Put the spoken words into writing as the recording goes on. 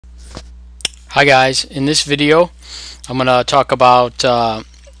Hi guys, in this video I'm going to talk about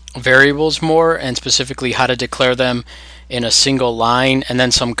variables more, and specifically how to declare them in a single line, and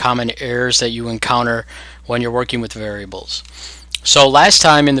then some common errors that you encounter when you're working with variables. So last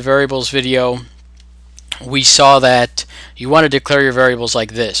time in the variables video we saw that you want to declare your variables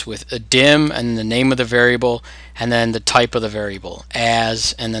like this, with a dim and the name of the variable and then the type of the variable,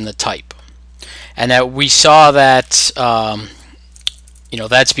 as, and then the type. And that we saw that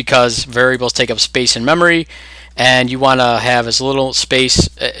that's because variables take up space in memory, and you want to have as little space,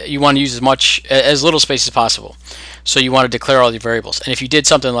 you want to use as little space as possible. So you want to declare all your variables. And if you did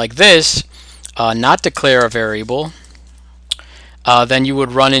something like this, not declare a variable, then you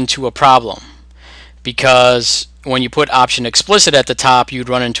would run into a problem, because when you put option explicit at the top, you'd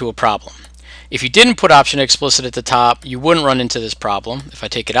run into a problem. If you didn't put option explicit at the top, you wouldn't run into this problem. If I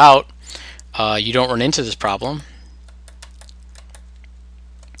take it out, you don't run into this problem.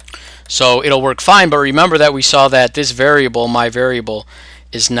 So it'll work fine, but remember that we saw that this variable, my variable,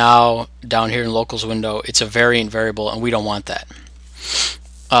 is now down here in locals window. It's a variant variable, and we don't want that.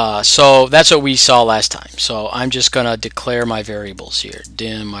 So that's what we saw last time. So I'm just going to declare my variables here.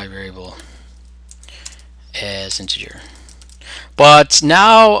 Dim my variable as integer. But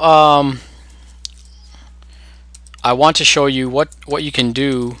now I want to show you what you can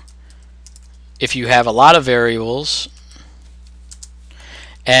do if you have a lot of variables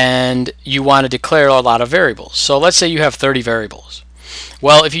and you want to declare a lot of variables. So let's say you have 30 variables.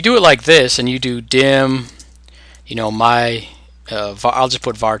 Well, if you do it like this and you do dim, I'll just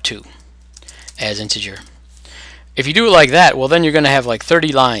put var2 as integer. If you do it like that, well, then you're going to have like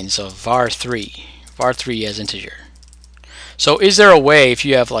 30 lines of var3 as integer. So is there a way, if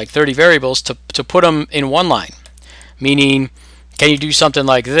you have like 30 variables, to put them in one line? Meaning, can you do something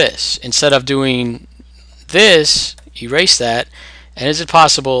like this? Instead of doing this, erase that. And is it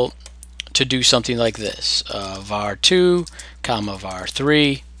possible to do something like this? var2, comma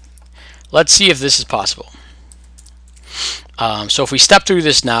var3. Let's see if this is possible. So if we step through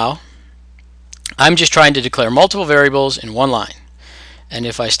this now, I'm just trying to declare multiple variables in one line. And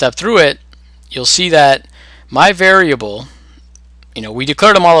if I step through it, you'll see that my variable, we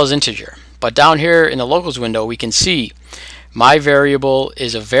declared them all as integer. But down here in the locals window, we can see my variable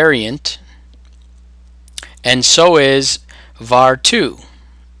is a variant, and so is var2.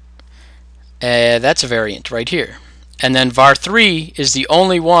 That's a variant right here. And then var3 is the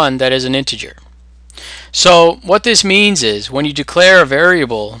only one that is an integer. So what this means is, when you declare a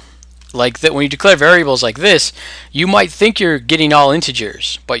variable like that, when you declare variables like this, you might think you're getting all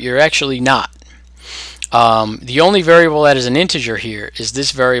integers, but you're actually not. The only variable that is an integer here is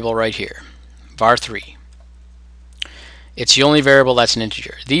this variable right here, var3. It's the only variable that's an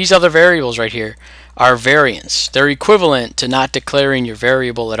integer. These other variables right here are variants. They're equivalent to not declaring your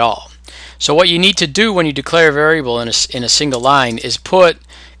variable at all. So what you need to do when you declare a variable in a single line is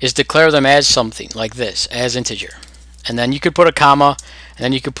declare them as something like this, as integer. And then you could put a comma, and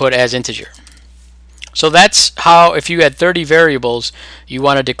then you could put as integer. So that's how, if you had 30 variables, you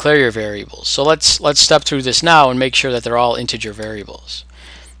want to declare your variables. So let's step through this now and make sure that they're all integer variables.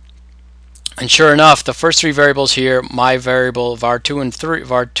 And sure enough, the first three variables here, my variable, var2 and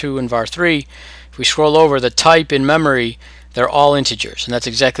var3, if we scroll over, the type in memory, they're all integers, and that's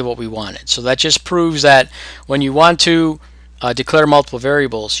exactly what we wanted. So that just proves that when you want to declare multiple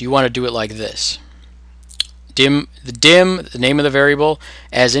variables, you want to do it like this. The name of the variable,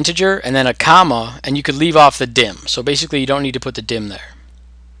 as integer, and then a comma, and you could leave off the dim. So basically you don't need to put the dim there.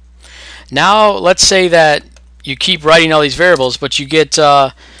 Now let's say that you keep writing all these variables, but you get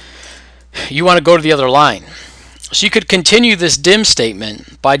you want to go to the other line. So you could continue this dim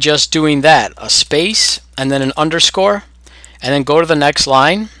statement by just doing that, a space and then an underscore, and then go to the next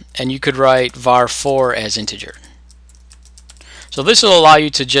line, and you could write var4 as integer. So this will allow you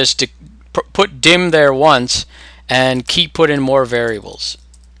to just put dim there once and keep putting more variables.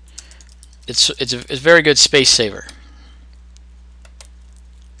 It's a very good space saver.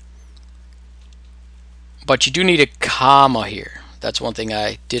 But you do need a comma here. That's one thing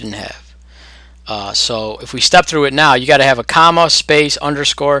I didn't have. So if we step through it now, you got to have a comma, space,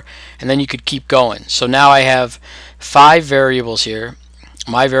 underscore, and then you could keep going. So now I have 5 variables here,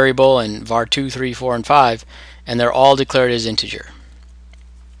 my variable and var2, 3, 4, and 5, and they're all declared as integer.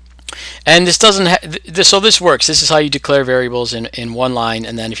 And this doesn't so this works. This is how you declare variables in one line,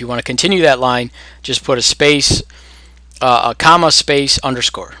 and then if you want to continue that line, just put a space, a comma, space,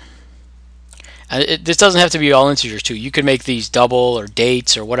 underscore. And this doesn't have to be all integers too. You could make these double or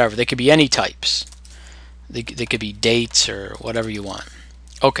dates or whatever. They could be any types. They could be dates or whatever you want.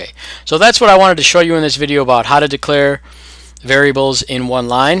 Okay, so that's what I wanted to show you in this video about how to declare variables in one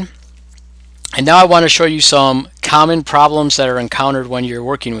line. And now I want to show you some common problems that are encountered when you're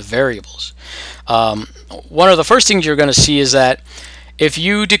working with variables. One of the first things you're going to see is that if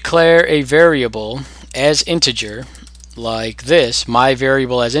you declare a variable as integer, like this, my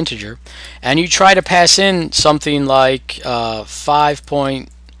variable as integer, and you try to pass in something like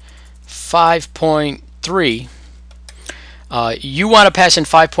 5.3, you want to pass in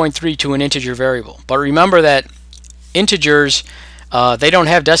 5.3 to an integer variable. But remember that integers, they don't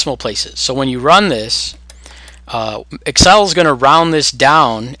have decimal places. So when you run this, Excel is going to round this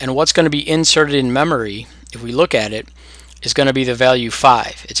down, and what's going to be inserted in memory, if we look at it, is going to be the value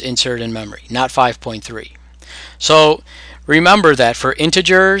 5. It's inserted in memory, not 5.3. So remember that for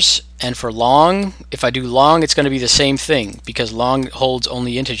integers and for long, if I do long, it's going to be the same thing because long holds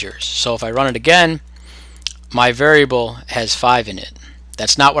only integers. So if I run it again, my variable has 5 in it.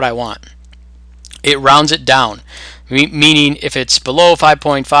 That's not what I want. It rounds it down, meaning if it's below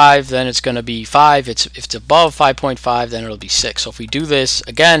 5.5, then it's going to be 5. If it's above 5.5, then it'll be 6. So if we do this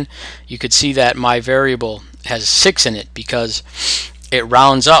again, you could see that my variable has 6 in it because it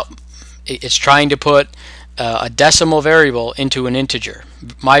rounds up. It's trying to put a decimal variable into an integer.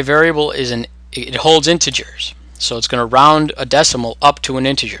 My variable it holds integers, so it's going to round a decimal up to an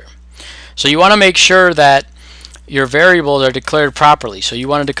integer. So you want to make sure that your variables are declared properly. So you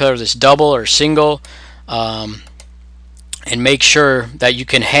want to declare this double or single, and make sure that you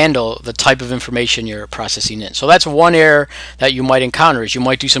can handle the type of information you're processing in. So that's one error that you might encounter, is you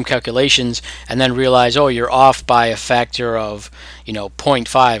might do some calculations and then realize, oh, you're off by a factor of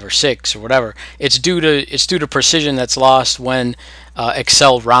 0.5 or 6 or whatever. It's due to precision that's lost when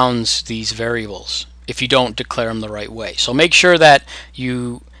Excel rounds these variables if you don't declare them the right way. So make sure that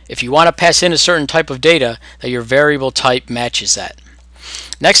if you want to pass in a certain type of data, that your variable type matches that.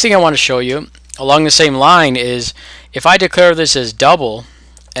 Next thing I want to show you along the same line is if I declare this as double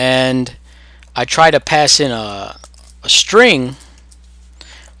and I try to pass in a string,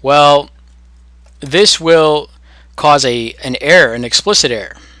 well, this will cause an error, an explicit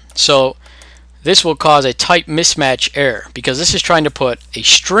error. So this will cause a type mismatch error because this is trying to put a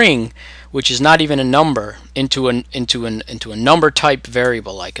string, which is not even a number, into a number type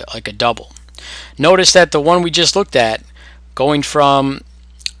variable like a double. Notice that the one we just looked at, going from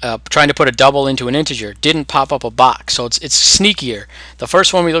trying to put a double into an integer, didn't pop up a box. So it's sneakier. The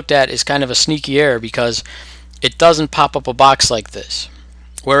first one we looked at is kind of a sneaky error because it doesn't pop up a box like this.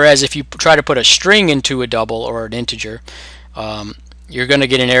 Whereas if you try to put a string into a double or an integer, you're going to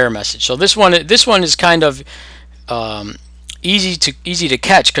get an error message. So this one is kind of easy to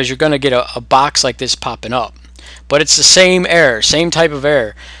catch because you're going to get a box like this popping up. But it's the same error, same type of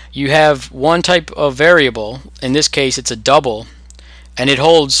error. You have one type of variable, in this case it's a double, and it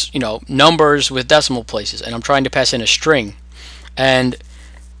holds numbers with decimal places, and I'm trying to pass in a string, and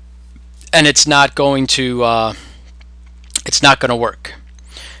it's not going to work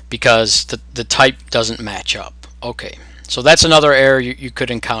because the type doesn't match up. Okay, so that's another error you could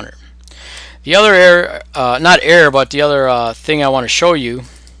encounter. The other error, not error, but the other thing I want to show you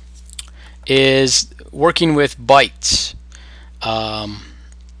is working with bytes.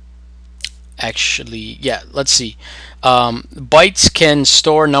 Actually, yeah, let's see. Bytes can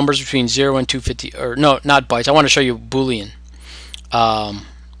store numbers between 0 and 250, or no, not bytes. I want to show you Boolean.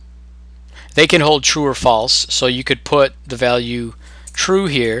 They can hold true or false, so you could put the value true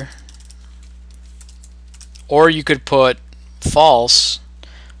here, or you could put false.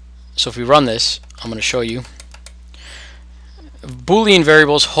 So if we run this, I'm going to show you. Boolean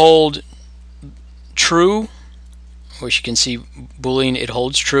variables hold true, which you can see Boolean, it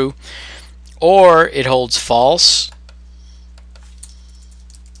holds true, or it holds false,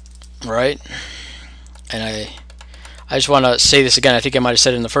 right? And I just want to say this again. I think I might have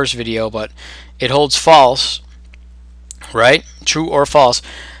said it in the first video, but it holds false, right? True or false.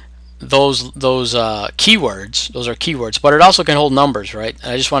 Those keywords, those are keywords, but it also can hold numbers, right?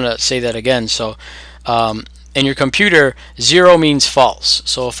 And I just want to say that again. So in your computer, 0 means false.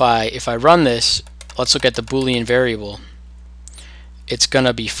 So if I run this, let's look at the Boolean variable. It's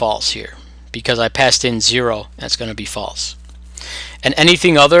gonna be false here because I passed in 0, and it's gonna be false. And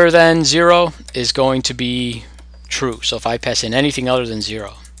anything other than 0 is going to be true. So if I pass in anything other than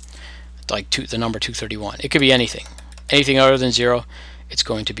 0, like the number 231, it could be anything. Anything other than 0, it's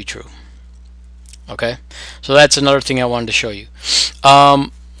going to be true. Okay, so that's another thing I wanted to show you.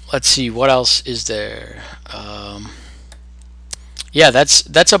 Let's see, what else is there? Yeah,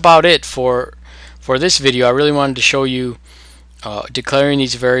 that's about it for this video. I really wanted to show you declaring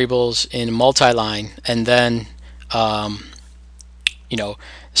these variables in multi-line, and then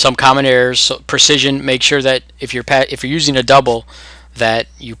some common errors. So precision. Make sure that if you're using a double, that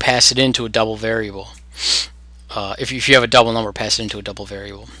you pass it into a double variable. If you have a double number, pass it into a double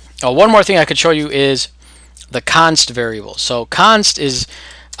variable. One more thing I could show you is the const variable. So const is,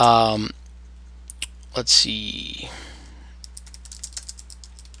 let's see,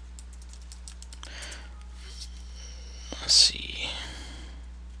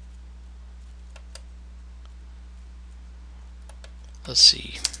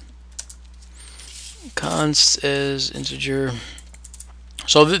 const is integer.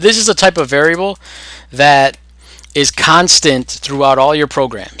 So this is a type of variable that is constant throughout all your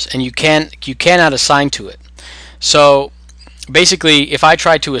programs, and you cannot assign to it. So basically, if I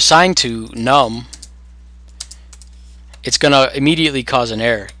try to assign to num, it's going to immediately cause an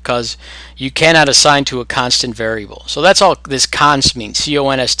error because you cannot assign to a constant variable. So that's all this const means,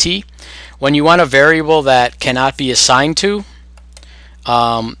 C-O-N-S-T. When you want a variable that cannot be assigned to,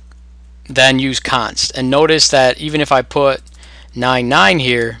 then use const. And notice that even if I put 99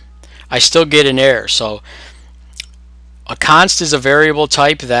 here, I still get an error. So a const is a variable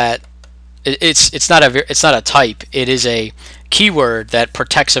type that it's not a type. It is a keyword that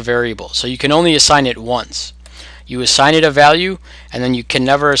protects a variable. So you can only assign it once. You assign it a value, and then you can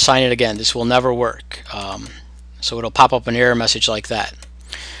never assign it again. This will never work. So it'll pop up an error message like that.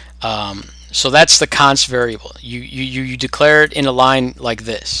 So that's the const variable. You declare it in a line like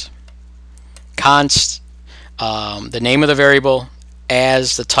this. Const, the name of the variable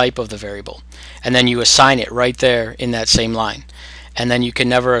as the type of the variable, and then you assign it right there in that same line, and then you can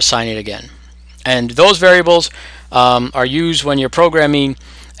never assign it again. And those variables are used when you're programming,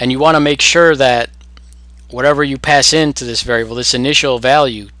 and you want to make sure that whatever you pass into this variable, this initial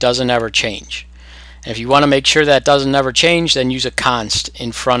value, doesn't ever change. And if you want to make sure that doesn't ever change, then use a const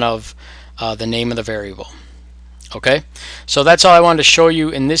in front of the name of the variable. Okay, so that's all I wanted to show you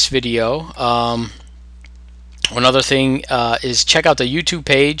in this video. One other thing is check out the YouTube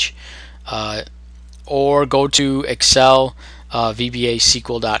page, or go to Excel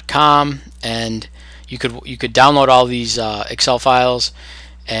VBASQL.com, and you could download all these Excel files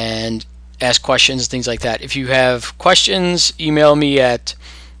and ask questions, things like that. If you have questions, email me at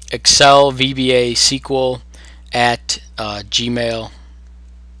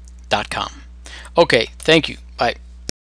excelvbasql@gmail.com. Okay, thank you.